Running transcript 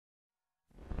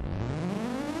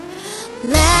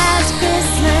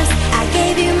Christmas, I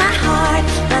gave you my heart,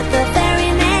 but the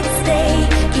very next day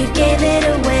you gave it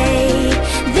away.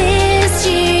 This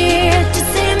year, to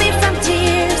save me from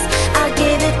tears, I'll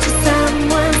give it to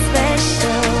someone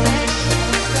special.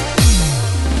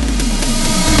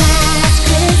 Last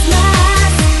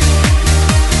Christmas,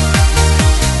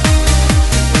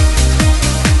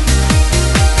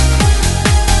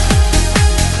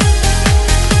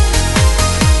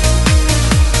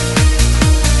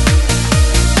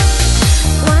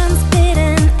 once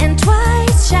bitten and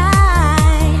twice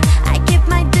shy. I keep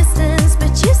my distance,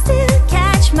 but you still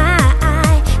catch my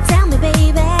eye. Tell me,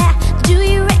 baby, do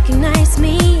you recognize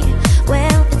me?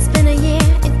 Well, it's been a year,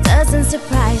 it doesn't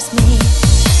surprise me.